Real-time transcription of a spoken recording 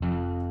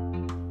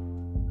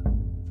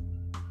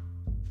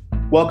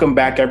Welcome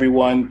back,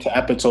 everyone, to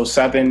episode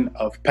 7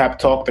 of Pep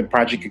Talk, the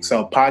Project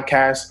Excel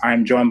podcast. I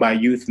am joined by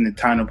youth in the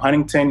town of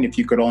Huntington. If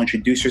you could all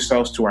introduce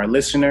yourselves to our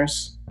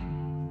listeners.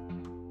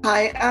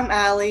 Hi, I'm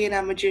Allie, and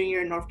I'm a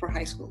junior at Northport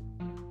High School.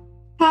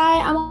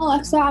 Hi, I'm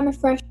Alexa. I'm a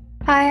freshman.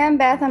 Hi, I'm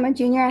Beth. I'm a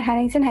junior at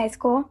Huntington High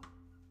School.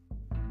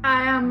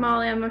 Hi, I'm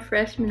Molly. I'm a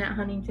freshman at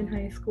Huntington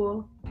High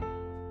School.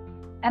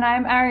 And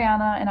I'm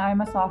Ariana, and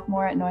I'm a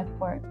sophomore at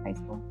Northport High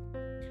School.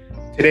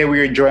 Today, we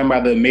are joined by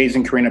the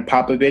amazing Karina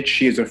Popovich.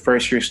 She is a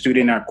first-year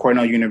student at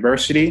Cornell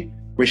University,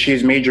 where she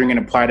is majoring in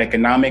applied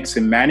economics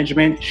and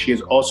management. She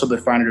is also the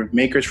founder of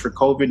Makers for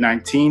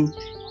COVID-19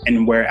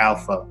 and Wear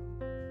Alpha.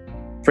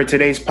 For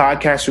today's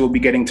podcast, we will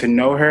be getting to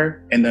know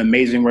her and the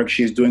amazing work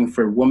she is doing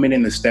for women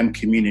in the STEM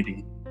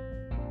community.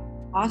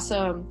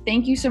 Awesome.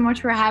 Thank you so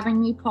much for having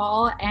me,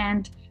 Paul,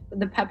 and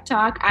the Pep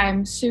Talk.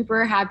 I'm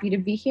super happy to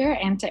be here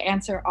and to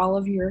answer all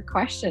of your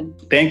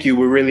questions. Thank you.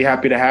 We're really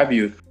happy to have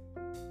you.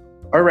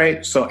 All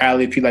right. So,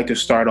 Allie, if you'd like to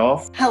start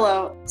off.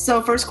 Hello.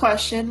 So first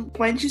question,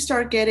 when did you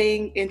start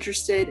getting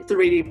interested in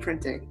 3D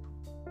printing?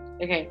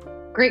 Okay,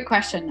 great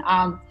question.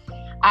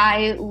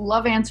 I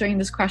love answering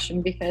this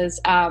question because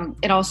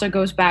it also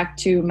goes back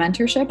to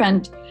mentorship.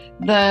 And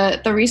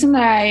the reason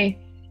that I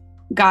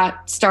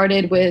got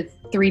started with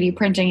 3D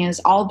printing is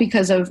all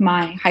because of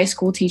my high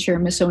school teacher,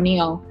 Miss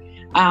O'Neill,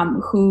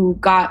 who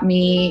got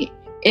me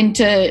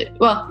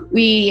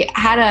we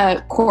had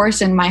a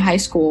course in my high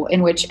school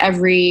in which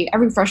every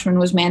freshman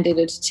was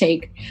mandated to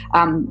take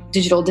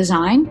digital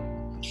design,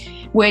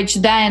 which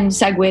then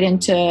segued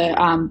into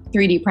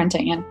 3D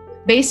printing. And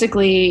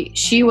basically,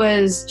 she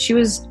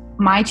was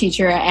my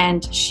teacher,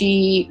 and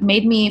she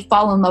made me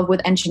fall in love with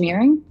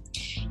engineering,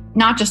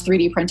 not just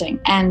 3D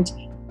printing. And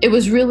it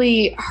was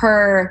really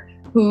her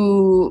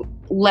who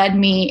led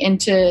me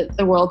into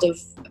the world of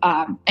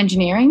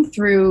engineering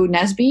through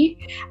NBsp.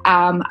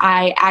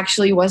 I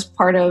actually was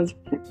part of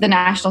the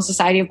National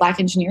Society of Black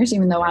Engineers,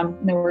 even though I'm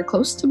nowhere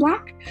close to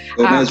Black.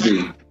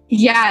 NBsp.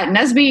 Yeah,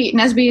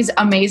 NBsp is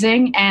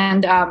amazing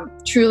and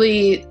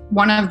truly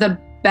one of the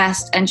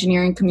best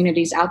engineering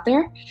communities out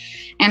there.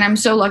 And I'm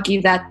so lucky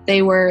that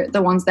they were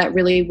the ones that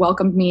really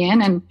welcomed me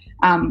in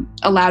and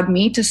allowed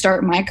me to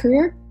start my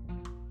career.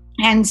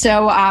 And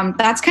so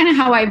that's kind of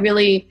how I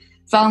really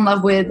fell in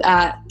love with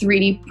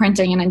 3D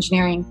printing and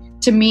engineering.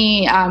 To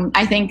me,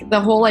 I think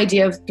the whole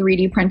idea of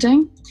 3D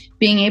printing,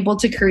 being able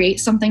to create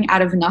something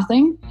out of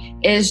nothing,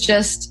 is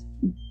just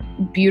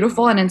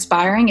beautiful and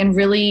inspiring, and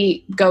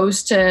really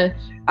goes to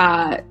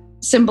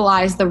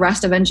symbolize the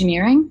rest of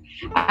engineering.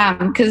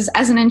 Because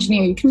as an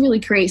engineer, you can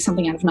really create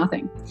something out of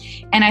nothing.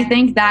 And I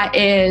think that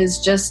is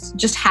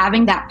just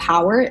having that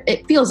power.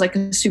 It feels like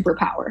a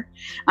superpower.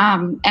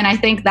 And I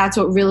think that's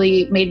what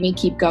really made me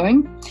keep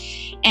going.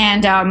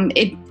 And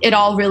it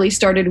all really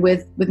started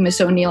with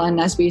Miss O'Neill and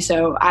NBsp,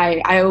 so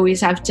I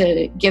always have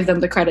to give them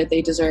the credit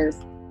they deserve.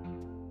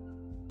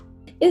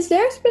 Is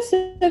there a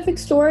specific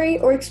story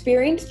or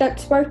experience that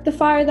sparked the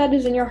fire that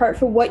is in your heart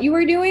for what you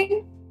were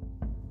doing?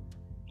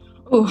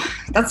 Ooh,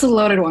 that's a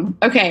loaded one.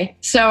 Okay,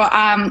 so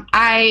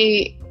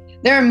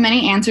there are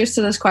many answers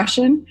to this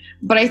question,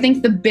 but I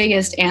think the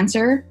biggest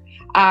answer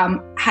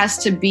has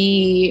to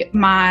be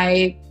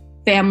my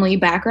family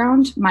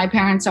background. My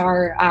parents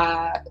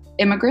are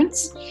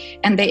immigrants,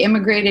 and they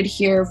immigrated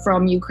here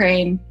from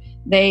Ukraine.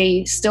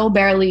 They still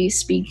barely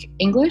speak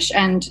English,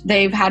 and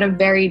they've had a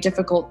very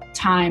difficult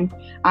time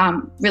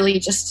really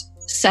just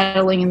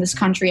settling in this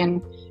country.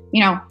 And,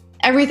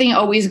 everything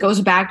always goes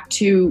back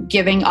to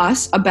giving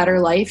us a better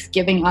life,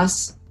 giving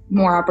us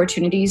more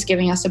opportunities,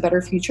 giving us a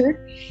better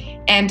future.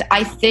 And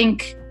I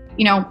think,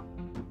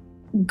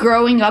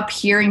 growing up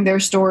hearing their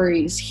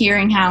stories,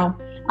 hearing how,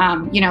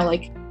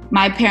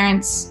 my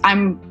parents,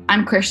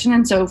 I'm Christian,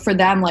 and so for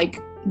them,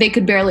 they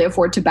could barely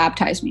afford to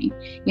baptize me,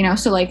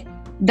 so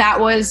that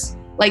was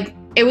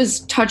it was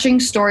touching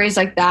stories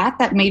like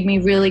that made me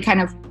really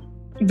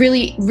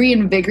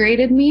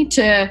reinvigorated me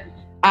to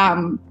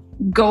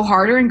go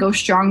harder and go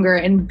stronger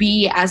and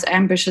be as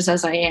ambitious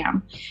as I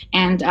am,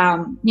 and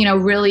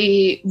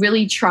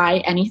really try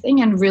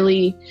anything, and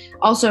really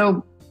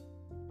also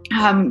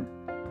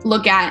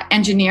look at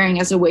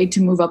engineering as a way to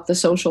move up the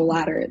social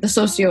ladder, the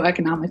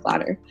socioeconomic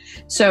ladder.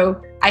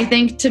 So I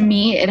think to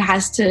me, it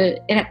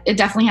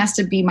definitely has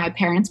to be my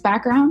parents'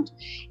 background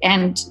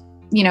and,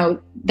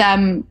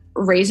 them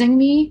raising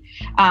me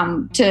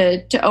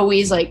to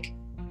always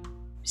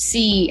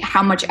see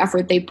how much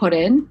effort they put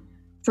in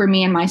for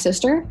me and my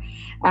sister.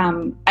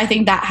 I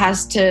think that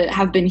has to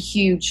have been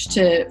huge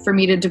for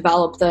me to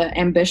develop the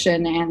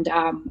ambition and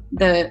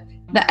the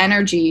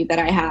energy that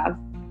I have.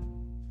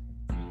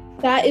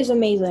 That is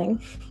amazing.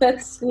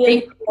 That's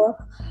really cool.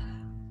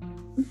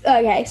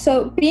 Okay,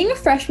 so being a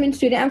freshman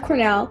student at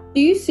Cornell, do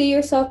you see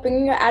yourself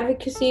bringing your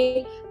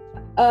advocacy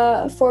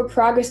for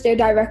progress there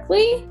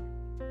directly?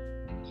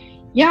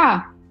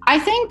 Yeah, I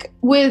think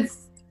with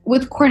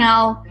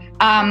Cornell,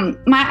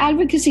 my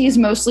advocacy is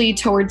mostly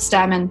towards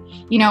STEM. And,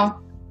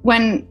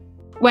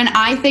 when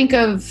I think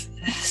of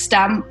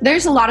STEM,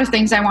 there's a lot of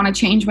things I want to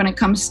change when it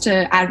comes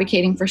to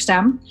advocating for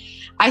STEM.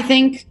 I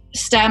think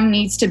STEM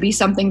needs to be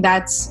something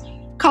that's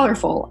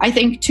colorful. I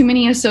think too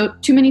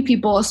many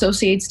people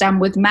associate STEM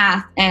with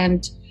math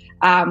and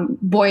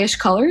boyish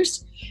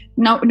colors.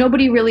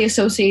 Nobody really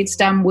associates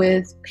STEM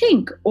with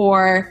pink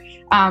or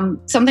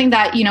something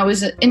that,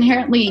 is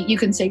inherently, you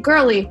can say,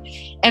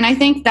 girly. And I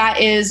think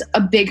that is a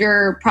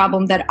bigger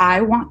problem that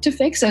I want to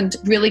fix and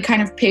really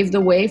kind of pave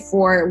the way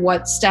for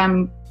what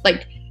STEM,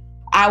 like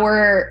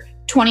our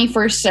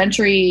 21st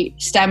century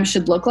STEM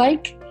should look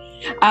like.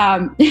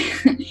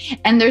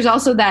 And there's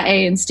also that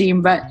A in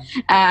STEAM, but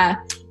I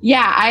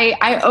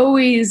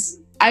always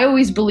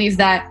believe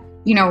that,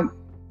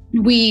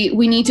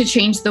 we need to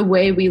change the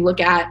way we look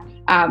at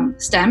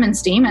STEM and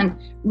STEAM and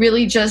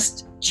really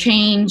just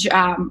change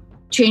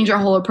our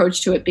whole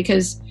approach to it.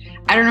 Because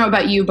I don't know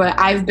about you, but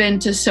I've been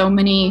to so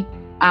many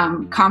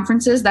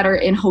conferences that are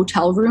in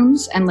hotel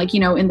rooms and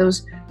in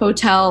those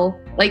hotel,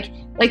 like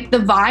the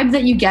vibe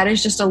that you get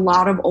is just a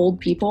lot of old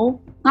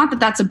people. Not that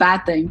that's a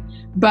bad thing,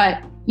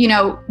 but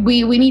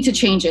we need to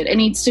change it. It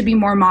needs to be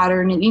more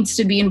modern. It needs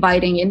to be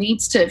inviting. It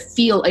needs to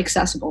feel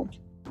accessible.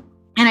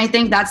 And I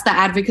think that's the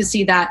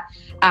advocacy that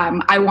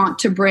I want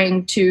to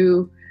bring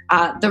to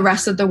the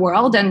rest of the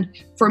world. And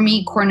for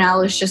me,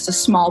 Cornell is just a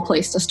small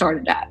place to start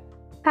it at.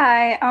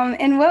 Hi,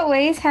 in what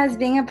ways has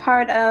being a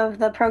part of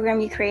the program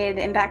you created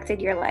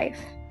impacted your life?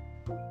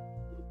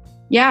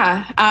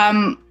 Yeah,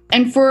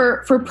 and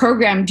for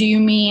program, do you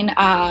mean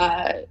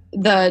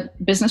the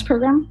business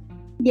program?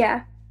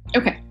 Yeah.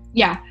 Okay,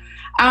 yeah.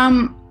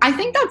 I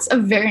think that's a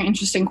very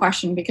interesting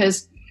question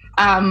because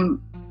I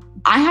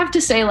have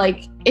to say,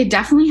 it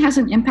definitely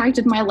hasn't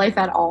impacted my life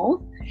at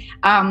all.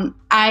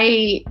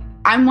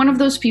 I'm one of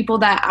those people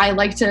that I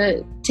like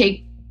to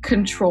take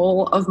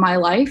control of my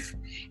life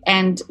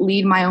and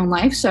lead my own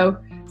life. So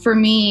for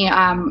me,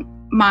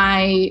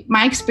 my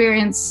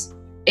experience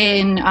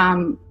in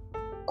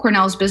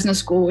Cornell's business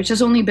school, which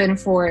has only been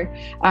for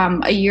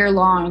a year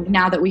long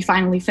now that we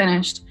finally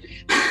finished,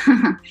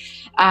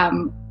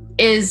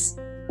 is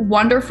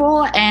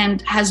wonderful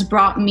and has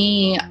brought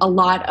me a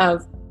lot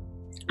of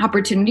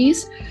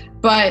opportunities.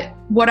 But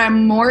what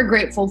I'm more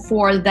grateful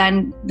for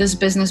than this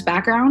business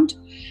background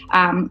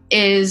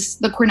is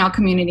the Cornell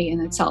community in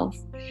itself.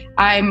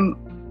 I'm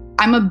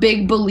a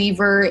big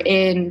believer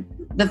in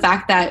the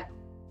fact that,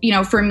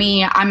 for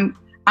me, I'm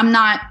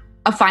not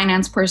a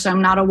finance person.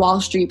 I'm not a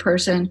Wall Street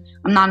person.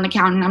 I'm not an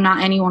accountant. I'm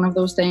not any one of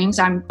those things.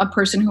 I'm a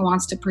person who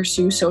wants to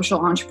pursue social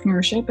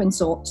entrepreneurship and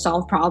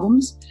solve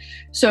problems.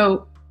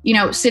 So,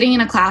 sitting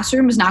in a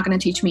classroom is not going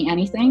to teach me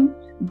anything,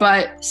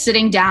 but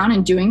sitting down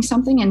and doing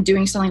something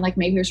like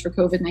Makers for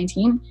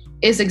COVID-19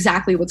 is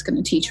exactly what's going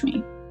to teach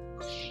me.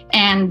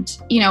 And,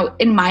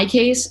 in my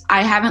case,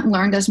 I haven't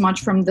learned as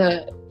much from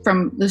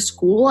the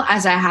school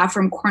as I have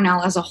from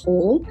Cornell as a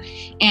whole,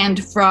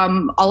 and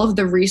from all of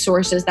the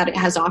resources that it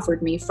has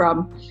offered me,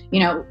 from,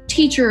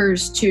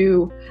 teachers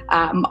to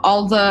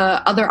all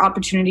the other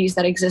opportunities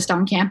that exist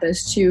on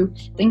campus to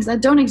things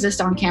that don't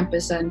exist on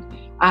campus, and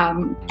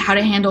how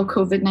to handle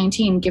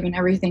COVID-19 given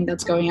everything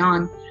that's going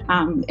on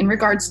in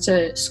regards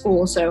to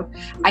school. So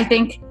I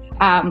think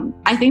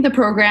the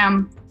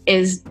program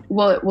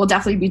will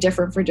definitely be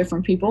different for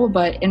different people,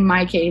 but in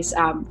my case,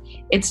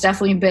 it's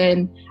definitely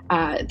been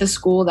the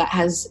school that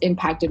has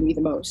impacted me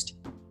the most.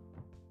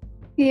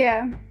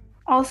 Yeah.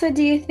 Also,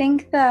 do you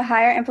think the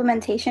higher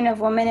implementation of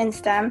women in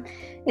STEM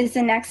is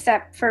the next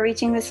step for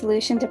reaching the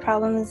solution to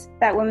problems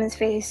that women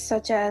face,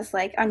 such as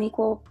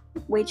unequal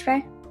wage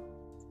pay?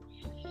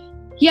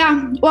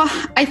 Yeah, well,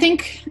 I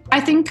think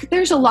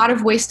there's a lot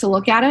of ways to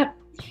look at it.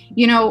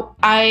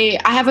 I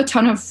have a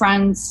ton of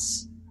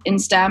friends in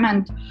STEM,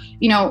 and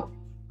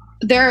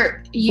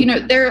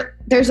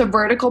there's a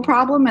vertical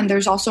problem and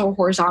there's also a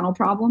horizontal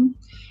problem.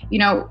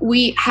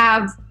 We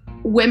have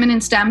women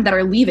in STEM that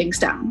are leaving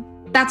STEM.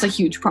 That's a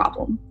huge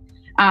problem.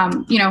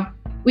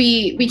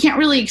 We can't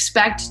really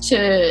expect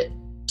to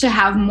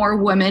have more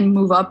women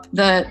move up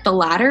the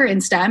ladder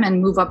in STEM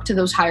and move up to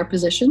those higher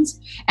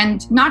positions.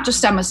 And not just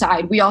STEM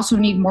aside, we also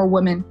need more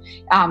women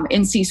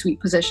in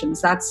C-suite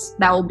positions. That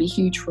will be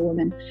huge for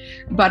women.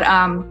 But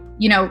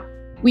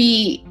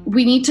we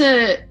need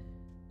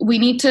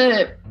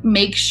to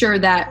make sure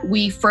that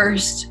we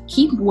first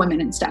keep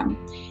women in STEM.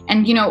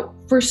 And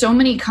for so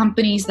many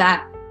companies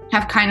that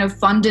have kind of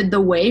funded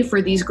the way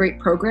for these great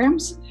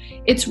programs,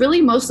 it's really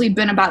mostly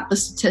been about the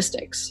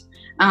statistics.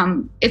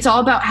 It's all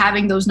about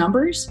having those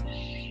numbers.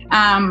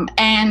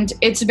 And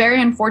it's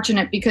very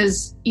unfortunate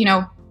because,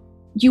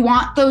 you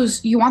want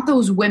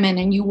those women,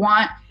 and you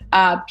want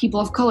people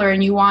of color,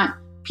 and you want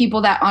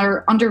people that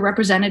are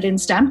underrepresented in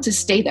STEM to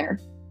stay there.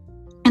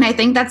 And I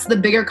think that's the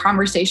bigger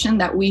conversation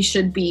that we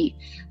should be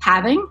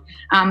having,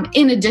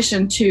 in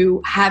addition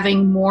to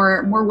having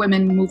more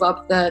women move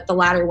up the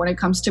ladder when it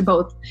comes to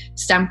both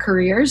STEM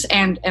careers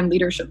and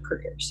leadership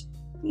careers.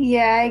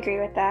 Yeah, I agree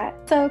with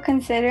that. So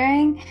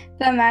considering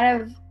the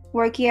amount of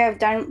work you have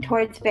done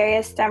towards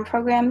various STEM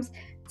programs,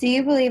 do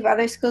you believe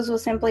other schools will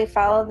simply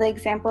follow the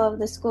example of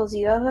the schools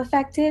you have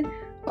affected,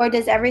 or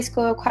does every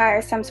school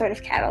require some sort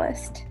of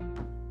catalyst?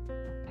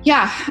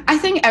 Yeah, I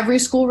think every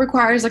school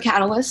requires a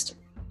catalyst.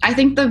 I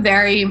think the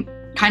very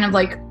kind of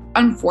like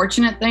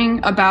unfortunate thing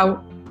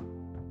about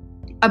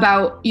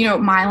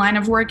my line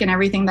of work and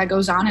everything that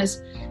goes on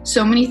is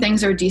so many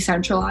things are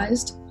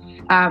decentralized.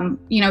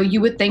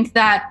 You would think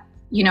that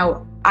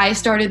I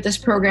started this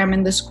program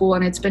in the school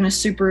and it's been a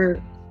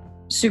super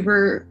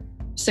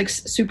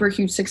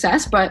huge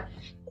success,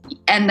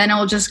 and then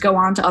it'll just go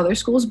on to other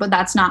schools, but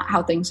that's not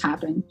how things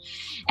happen.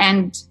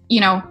 And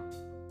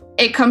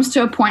it comes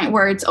to a point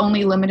where it's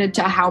only limited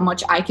to how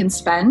much I can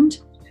spend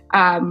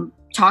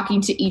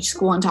talking to each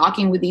school and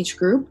talking with each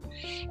group.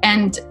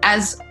 And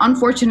as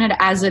unfortunate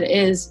as it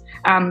is,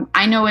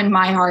 I know in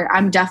my heart,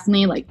 I'm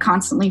definitely like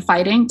constantly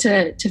fighting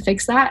to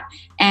fix that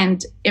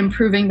and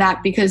improving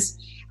that, because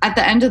at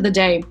the end of the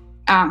day,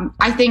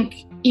 I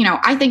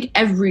think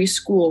every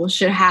school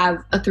should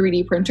have a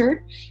 3D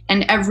printer,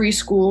 and every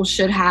school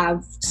should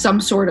have some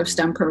sort of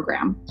STEM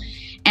program.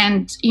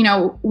 And,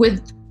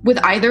 with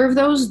either of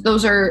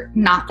those are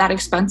not that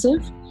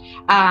expensive.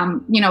 A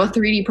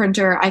 3D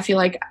printer, I feel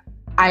like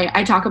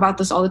I talk about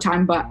this all the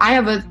time, but I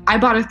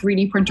bought a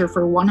 3D printer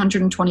for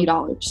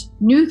 $120.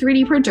 New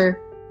 3D printer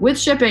with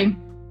shipping,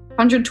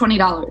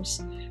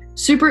 $120.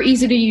 Super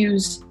easy to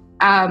use,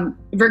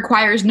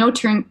 requires no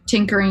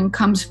tinkering,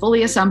 comes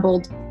fully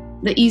assembled,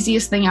 the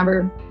easiest thing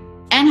ever,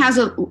 and has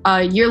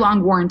a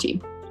year-long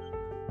warranty.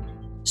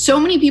 So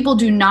many people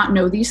do not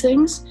know these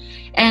things,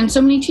 and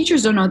so many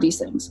teachers don't know these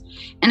things.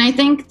 And I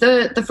think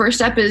the first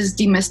step is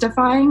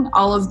demystifying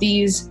all of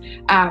these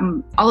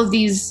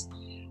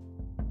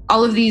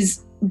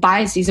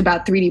biases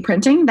about 3D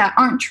printing that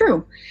aren't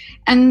true.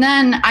 And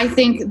then I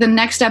think the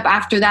next step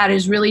after that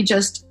is really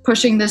just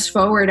pushing this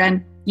forward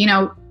and,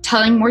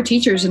 telling more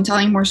teachers and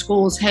telling more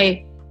schools,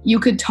 hey, you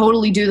could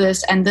totally do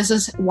this, and this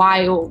is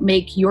why it will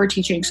make your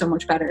teaching so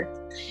much better.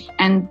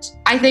 And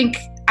I think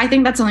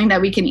that's something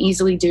that we can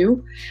easily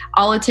do.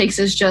 All it takes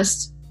is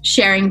just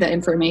sharing the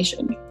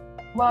information.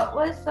 What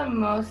was the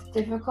most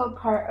difficult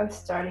part of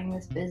starting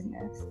this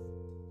business?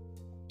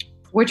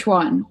 Which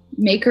one?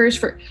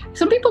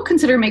 Some people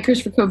consider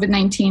Makers for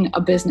COVID-19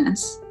 a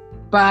business,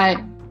 but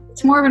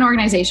it's more of an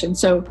organization.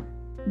 So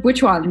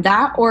which one,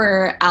 that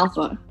or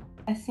Alpha?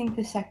 I think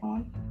the second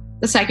one.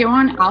 The second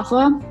one,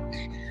 Alpha?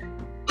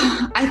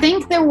 I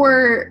think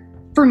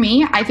for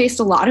me, I faced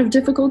a lot of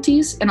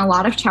difficulties and a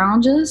lot of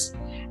challenges.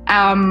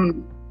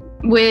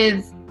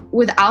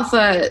 With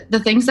Alpha, the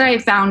things that I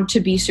found to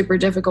be super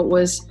difficult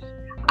was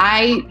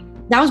that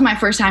was my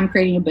first time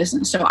creating a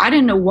business. So I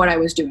didn't know what I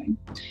was doing,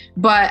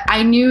 but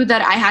I knew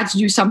that I had to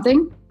do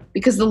something,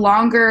 because the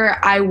longer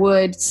I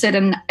would sit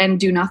and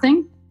do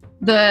nothing,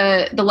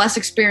 the less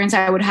experience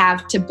I would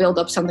have to build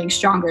up something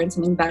stronger and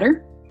something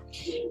better.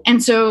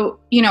 And so,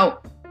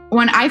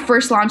 when I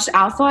first launched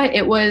Alpha,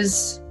 it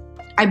was,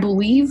 I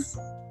believe,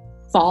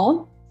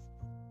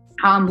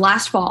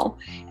 last fall,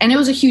 and it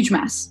was a huge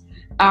mess.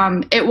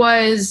 It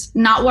was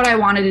not what I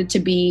wanted it to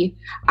be.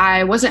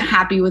 I wasn't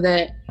happy with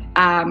it.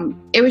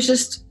 It was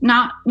just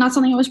not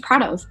something I was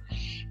proud of.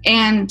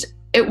 And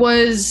it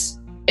was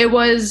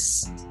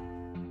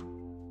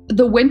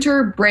the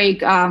winter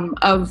break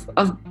of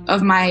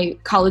my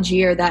college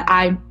year that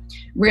I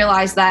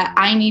realized that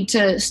I need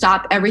to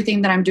stop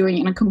everything that I'm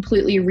doing and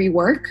completely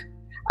rework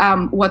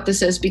what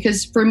this is.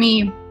 Because for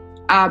me,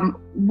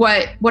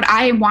 what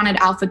I wanted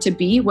Alpha to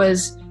be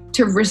was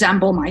to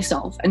resemble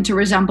myself and to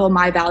resemble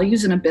my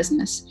values in a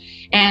business.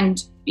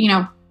 And,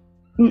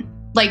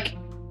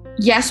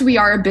 yes, we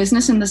are a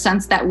business in the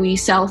sense that we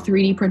sell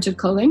 3D printed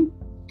clothing,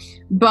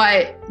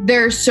 but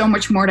there's so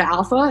much more to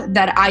Alpha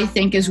that I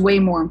think is way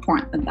more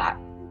important than that.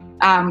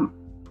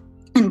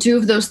 And two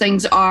of those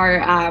things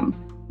are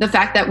the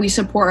fact that we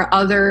support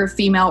other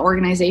female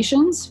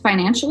organizations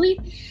financially,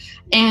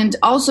 and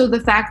also the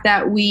fact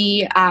that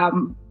we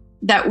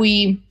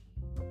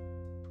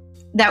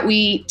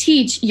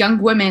teach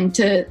young women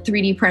to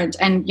 3D print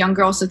and young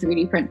girls to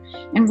 3D print,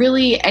 and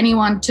really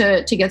anyone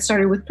to get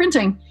started with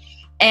printing.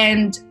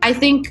 And I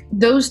think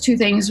those two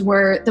things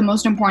were the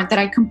most important that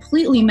I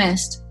completely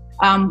missed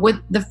with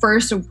the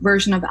first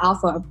version of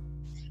Alpha.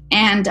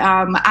 And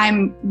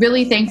I'm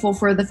really thankful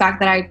for the fact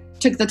that I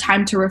took the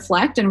time to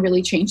reflect and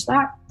really change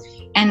that.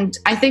 And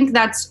I think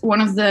that's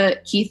one of the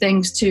key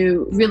things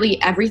to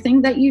really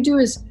everything that you do,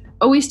 is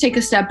always take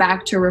a step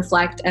back to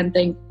reflect and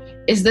think,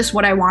 is this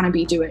what I want to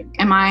be doing?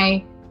 Am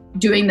I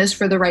doing this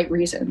for the right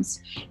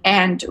reasons?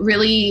 And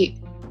really,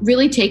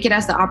 really take it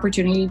as the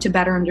opportunity to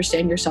better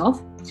understand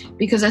yourself.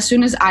 Because as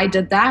soon as I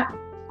did that,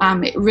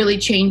 it really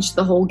changed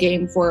the whole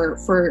game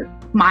for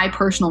my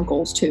personal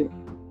goals too.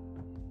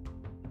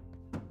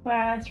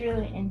 Wow, that's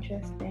really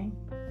interesting.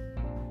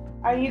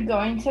 Are you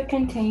going to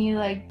continue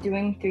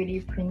doing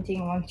 3D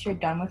printing once you're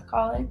done with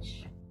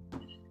college?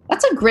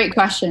 That's a great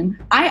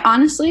question. I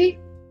honestly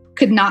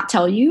could not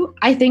tell you.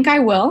 I think I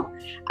will.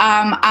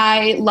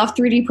 I love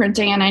 3D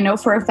printing, and I know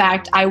for a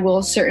fact I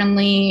will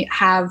certainly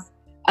have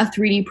a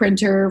 3D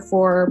printer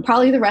for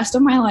probably the rest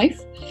of my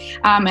life.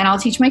 And I'll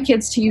teach my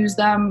kids to use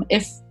them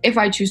if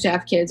I choose to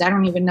have kids. I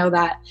don't even know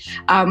that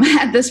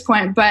at this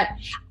point. But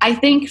I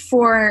think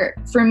for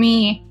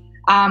me,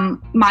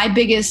 my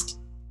biggest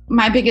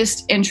my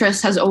biggest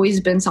interest has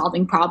always been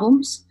solving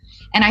problems.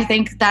 And I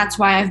think that's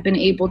why I've been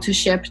able to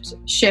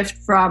shift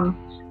from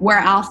Wear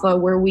Alpha,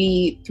 where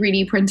we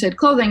 3D printed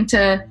clothing,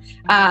 to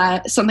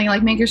something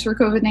like Makers for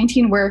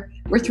COVID-19, where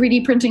we're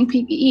 3D printing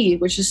PPE,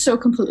 which is so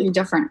completely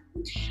different.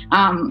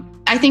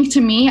 I think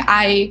to me,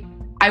 I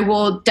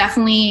will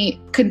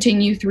definitely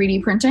continue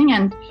 3D printing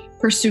and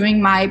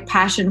pursuing my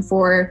passion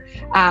for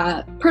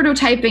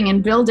prototyping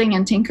and building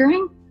and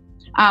tinkering.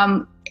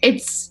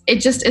 It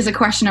just is a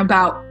question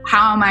about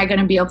how am I going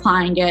to be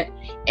applying it,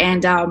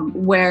 and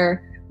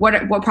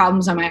what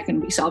problems am I going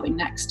to be solving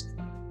next.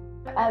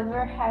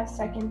 Ever have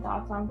second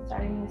thoughts on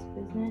starting this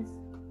business?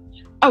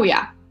 Oh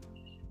yeah,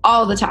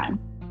 all the time.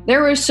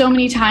 There were so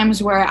many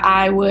times where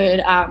I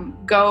would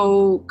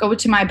go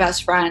to my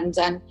best friends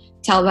and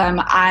tell them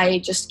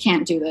I just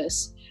can't do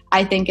this.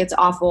 I think it's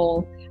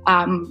awful,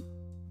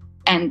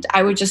 and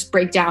I would just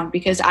break down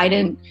because I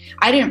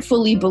didn't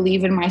fully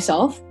believe in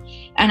myself,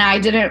 and I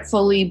didn't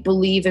fully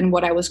believe in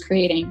what I was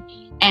creating.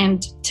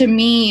 And to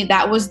me,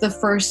 that was the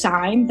first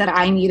sign that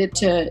I needed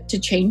to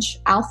change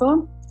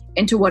Alpha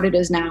into what it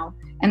is now.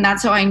 And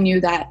that's how I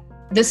knew that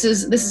this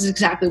is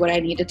exactly what I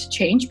needed to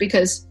change,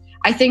 because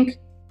I think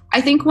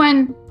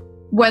when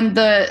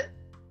the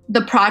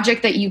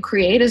project that you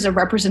create is a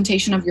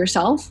representation of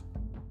yourself,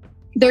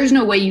 there's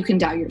no way you can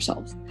doubt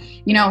yourself,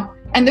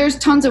 and there's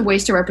tons of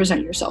ways to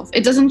represent yourself.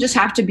 It doesn't just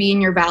have to be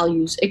in your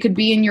values. It could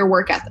be in your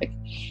work ethic.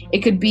 It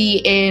could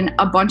be in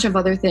a bunch of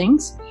other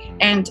things.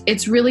 And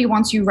it's really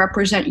once you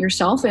represent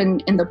yourself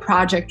in the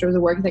project or the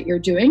work that you're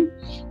doing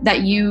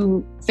that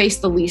you face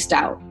the least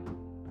doubt.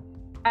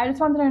 I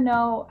just wanted to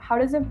know, how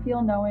does it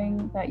feel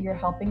knowing that you're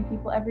helping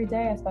people every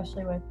day,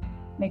 especially with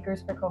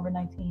Makers for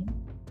COVID-19?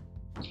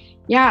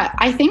 Yeah,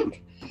 I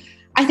think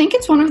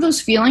it's one of those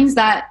feelings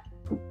that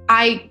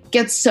I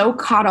get so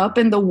caught up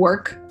in the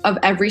work of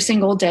every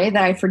single day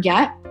that I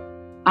forget.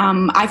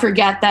 I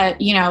forget that,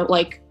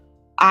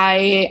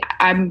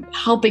 I'm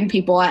helping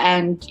people,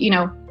 and,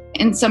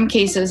 in some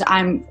cases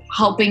I'm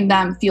helping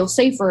them feel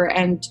safer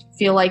and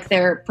feel like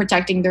they're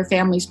protecting their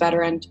families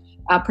better and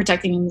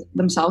protecting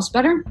themselves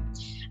better.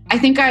 I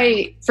think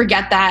I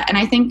forget that, and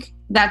I think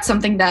that's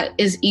something that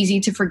is easy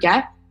to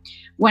forget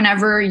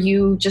whenever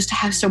you just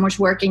have so much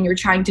work and you're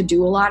trying to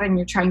do a lot and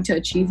you're trying to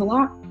achieve a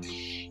lot.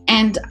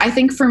 And I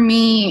think for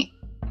me,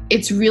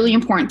 it's really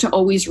important to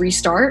always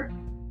restart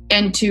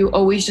and to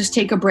always just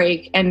take a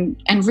break and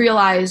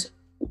realize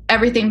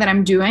everything that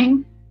I'm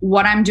doing,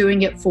 what I'm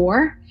doing it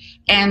for.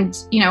 And,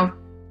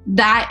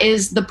 that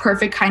is the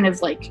perfect kind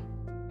of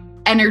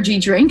energy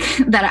drink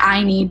that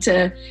I need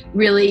to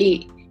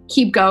really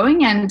keep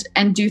going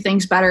and do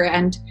things better,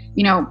 and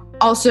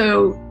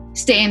also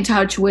stay in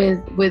touch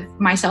with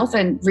myself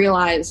and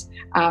realize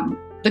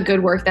the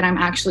good work that I'm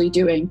actually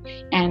doing.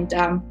 And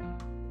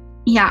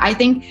I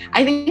think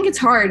it's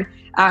hard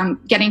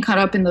getting caught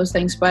up in those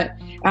things, but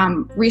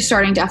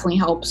restarting definitely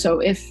helps. So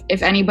if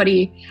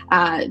anybody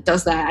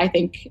does that, I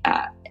think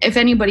if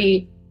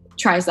anybody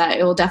tries that,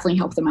 it will definitely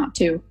help them out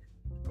too.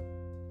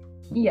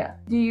 Yeah.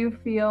 Do you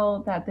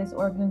feel that this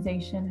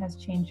organization has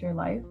changed your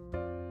life?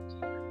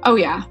 Oh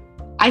yeah.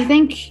 I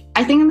think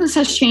this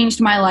has changed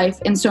my life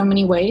in so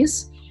many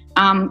ways.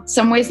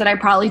 Some ways that I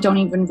probably don't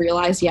even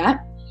realize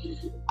yet.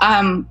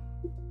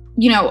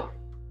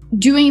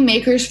 Doing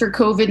Makers for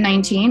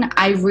COVID-19,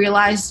 I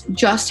realized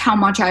just how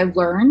much I've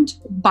learned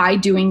by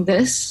doing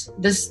this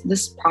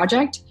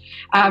project.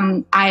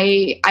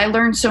 I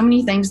learned so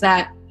many things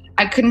that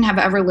I couldn't have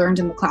ever learned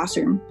in the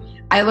classroom.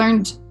 I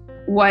learned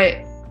what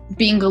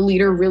being a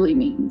leader really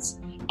means.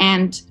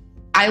 And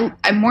I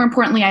more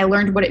importantly, I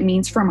learned what it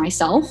means for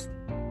myself.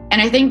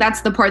 And I think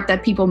that's the part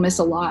that people miss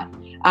a lot.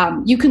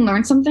 You can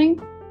learn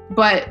something,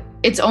 but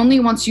it's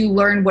only once you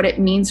learn what it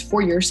means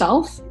for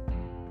yourself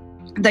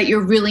that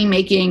you're really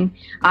making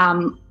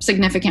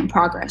significant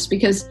progress.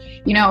 Because,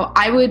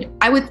 I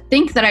would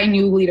think that I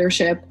knew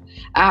leadership,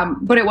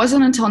 but it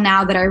wasn't until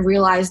now that I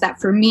realized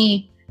that for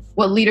me,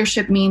 what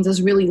leadership means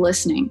is really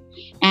listening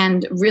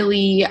and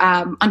really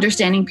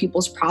understanding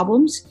people's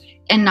problems,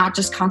 and not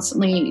just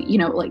constantly,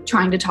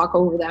 trying to talk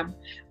over them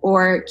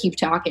or keep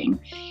talking.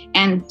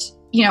 And,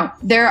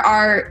 there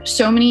are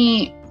so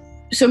many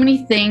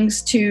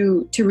things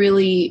to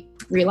really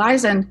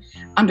realize and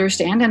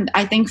understand. And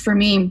I think for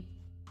me,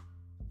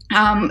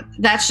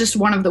 that's just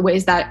one of the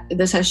ways that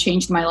this has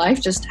changed my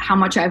life, just how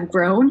much I've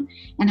grown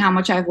and how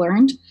much I've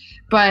learned.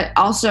 But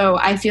also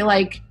I feel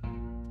like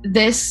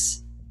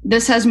this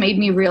has made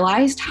me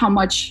realize how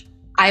much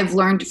I've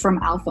learned from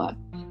Alpha,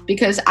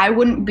 because I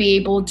wouldn't be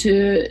able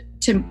to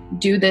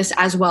do this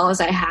as well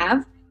as I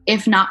have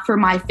if not for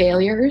my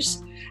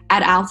failures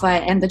at Alpha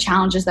and the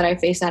challenges that I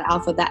faced at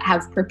Alpha that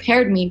have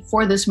prepared me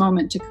for this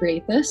moment to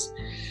create this.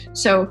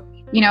 So,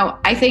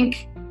 I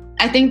think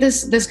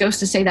this goes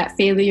to say that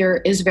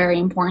failure is very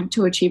important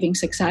to achieving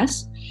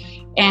success.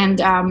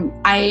 And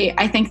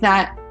I think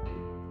that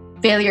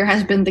failure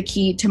has been the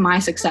key to my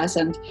success,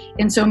 and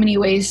in so many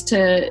ways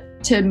to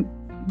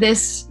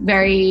this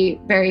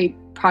very, very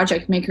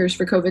project Makers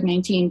for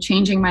COVID-19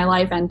 changing my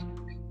life, and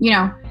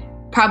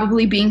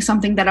probably being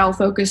something that I'll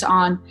focus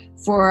on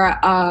for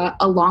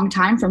a long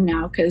time from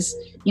now, because,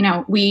 you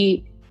know,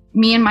 me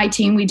and my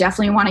team, we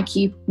definitely want to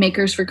keep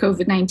Makers for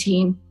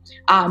COVID-19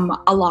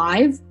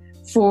 alive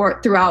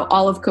throughout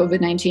all of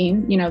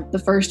COVID-19, you know, the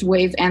first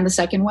wave and the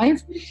second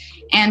wave,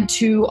 and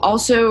to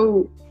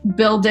also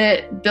build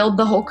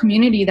the whole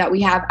community that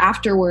we have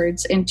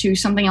afterwards into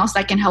something else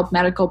that can help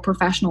medical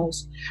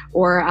professionals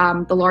or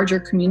the larger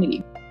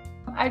community.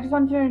 I just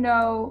wanted to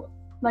know,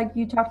 like,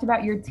 you talked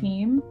about your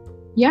team.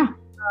 Yeah.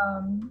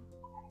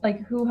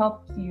 Like, who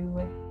helped you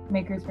with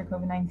Makers for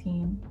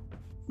COVID-19?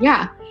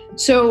 Yeah.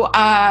 So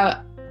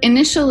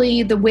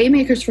initially, the way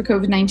Makers for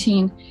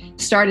COVID-19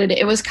 started,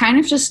 it was kind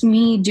of just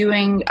me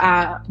doing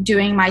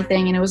my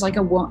thing, and it was like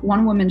a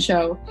one-woman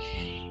show.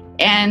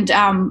 And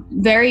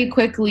very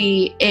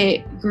quickly,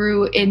 it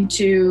grew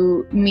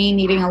into me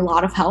needing a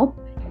lot of help.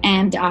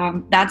 And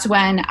that's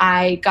when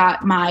I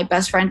got my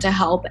best friend to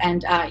help.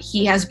 And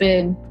he has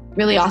been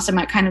really awesome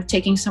at kind of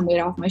taking some weight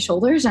off my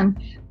shoulders. And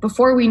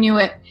before we knew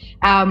it,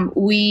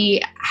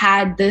 we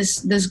had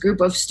this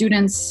group of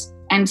students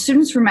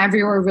from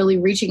everywhere really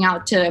reaching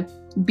out to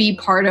be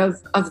part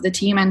of the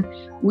team. And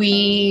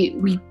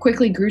we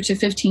quickly grew to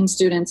 15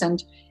 students.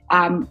 And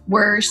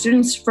we're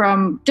students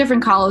from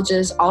different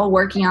colleges all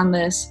working on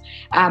this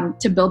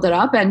to build it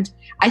up. And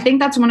I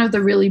think that's one of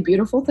the really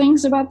beautiful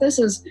things about this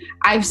is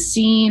I've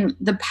seen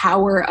the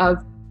power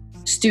of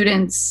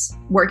students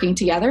working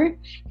together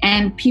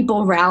and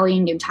people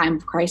rallying in time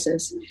of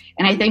crisis.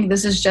 And I think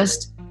this is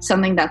just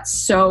something that's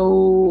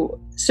so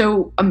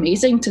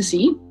amazing to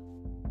see,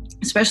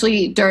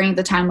 especially during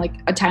a time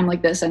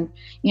like this, and,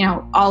 you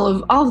know, all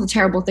of the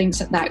terrible things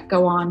that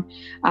go on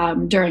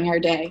during our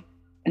day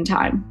and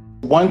time.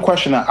 One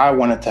question that I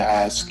wanted to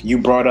ask, you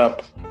brought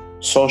up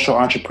social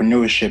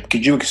entrepreneurship.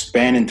 Could you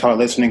expand and tell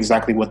listeners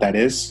exactly what that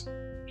is?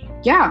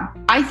 Yeah,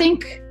 I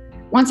think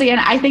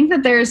that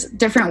there's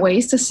different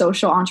ways to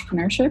social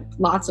entrepreneurship.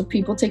 Lots of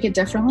people take it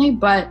differently,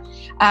 but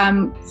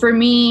for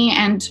me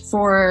and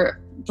for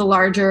the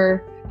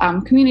larger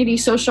community,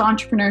 social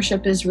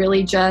entrepreneurship is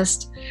really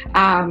just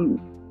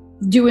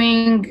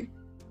doing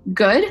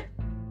good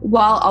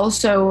while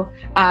also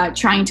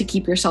trying to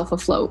keep yourself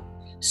afloat.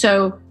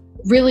 So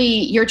really,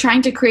 you're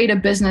trying to create a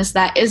business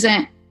that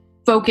isn't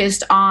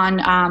focused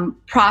on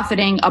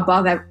profiting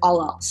above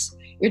all else.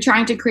 You're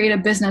trying to create a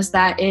business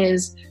that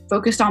is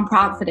focused on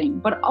profiting,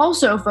 but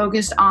also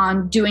focused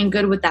on doing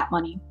good with that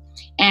money,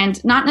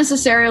 and not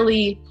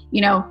necessarily,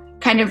 you know,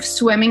 kind of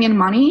swimming in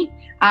money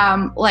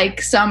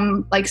like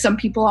some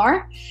people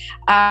are,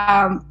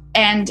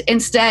 and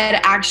instead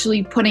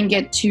actually putting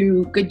it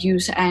to good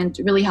use and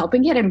really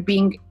helping it and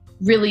being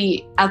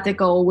really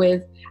ethical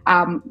with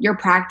your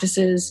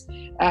practices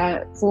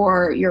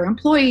for your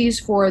employees,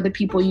 for the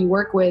people you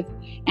work with,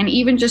 and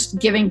even just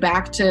giving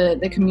back to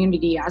the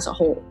community as a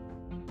whole.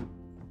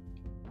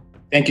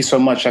 Thank you so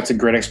much. That's a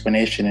great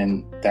explanation,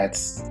 and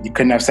you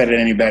couldn't have said it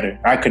any better.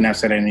 I couldn't have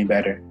said it any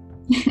better.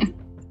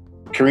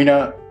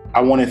 Karina,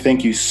 I want to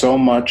thank you so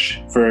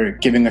much for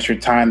giving us your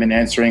time and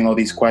answering all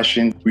these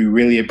questions. We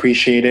really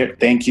appreciate it.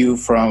 Thank you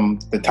from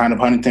the town of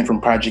Huntington, from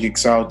Project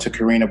Excel, to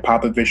Karina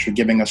Popovich for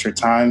giving us her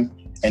time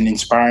and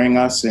inspiring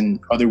us and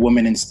other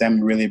women in STEM.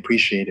 We really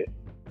appreciate it.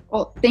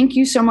 Well, thank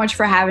you so much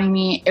for having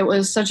me. It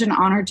was such an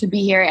honor to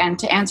be here and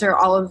to answer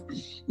all of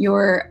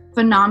your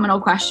phenomenal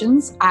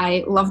questions.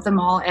 I love them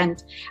all,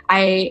 and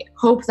I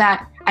hope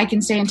that I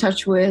can stay in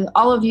touch with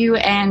all of you,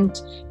 and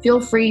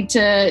feel free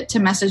to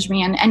message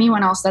me and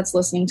anyone else that's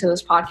listening to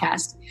this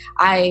podcast.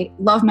 I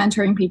love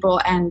mentoring people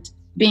and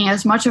being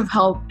as much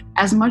help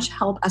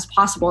as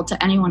possible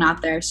to anyone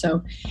out there.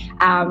 So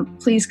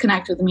please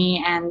connect with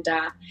me, and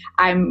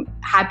I'm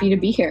happy to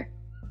be here.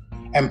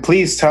 And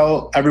please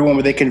tell everyone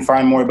where they can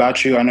find more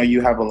about you. I know you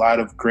have a lot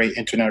of great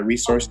internet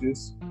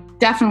resources.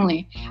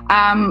 Definitely.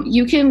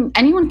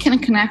 Anyone can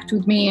connect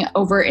with me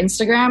over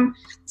Instagram.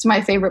 It's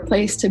my favorite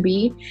place to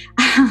be.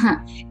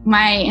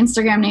 My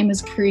Instagram name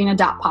is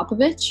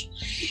karina.popovich.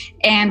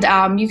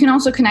 And you can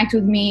also connect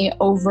with me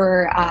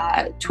over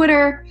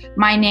Twitter.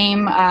 My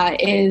name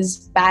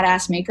is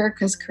Badass Maker,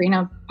 because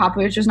Karina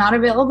Popovich was not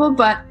available,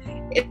 but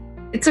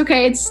it's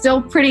okay. It's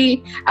still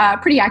pretty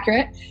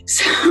accurate.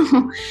 So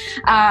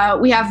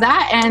we have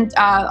that. And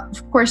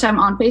of course, I'm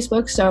on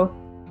Facebook. So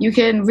you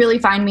can really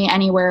find me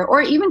anywhere,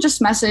 or even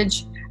just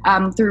message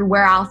through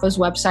Wear Alpha's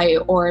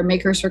website or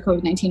Makers for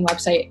COVID-19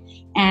 website.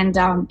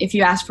 And if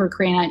you ask for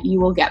Karina,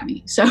 you will get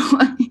me. So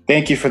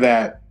thank you for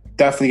that.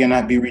 Definitely going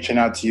to be reaching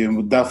out to you, and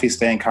we'll definitely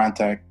stay in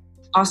contact.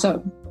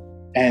 Awesome.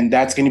 And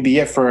that's going to be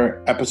it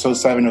for episode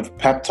 7 of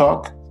Pep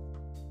Talk.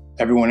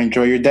 Everyone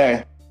enjoy your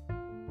day.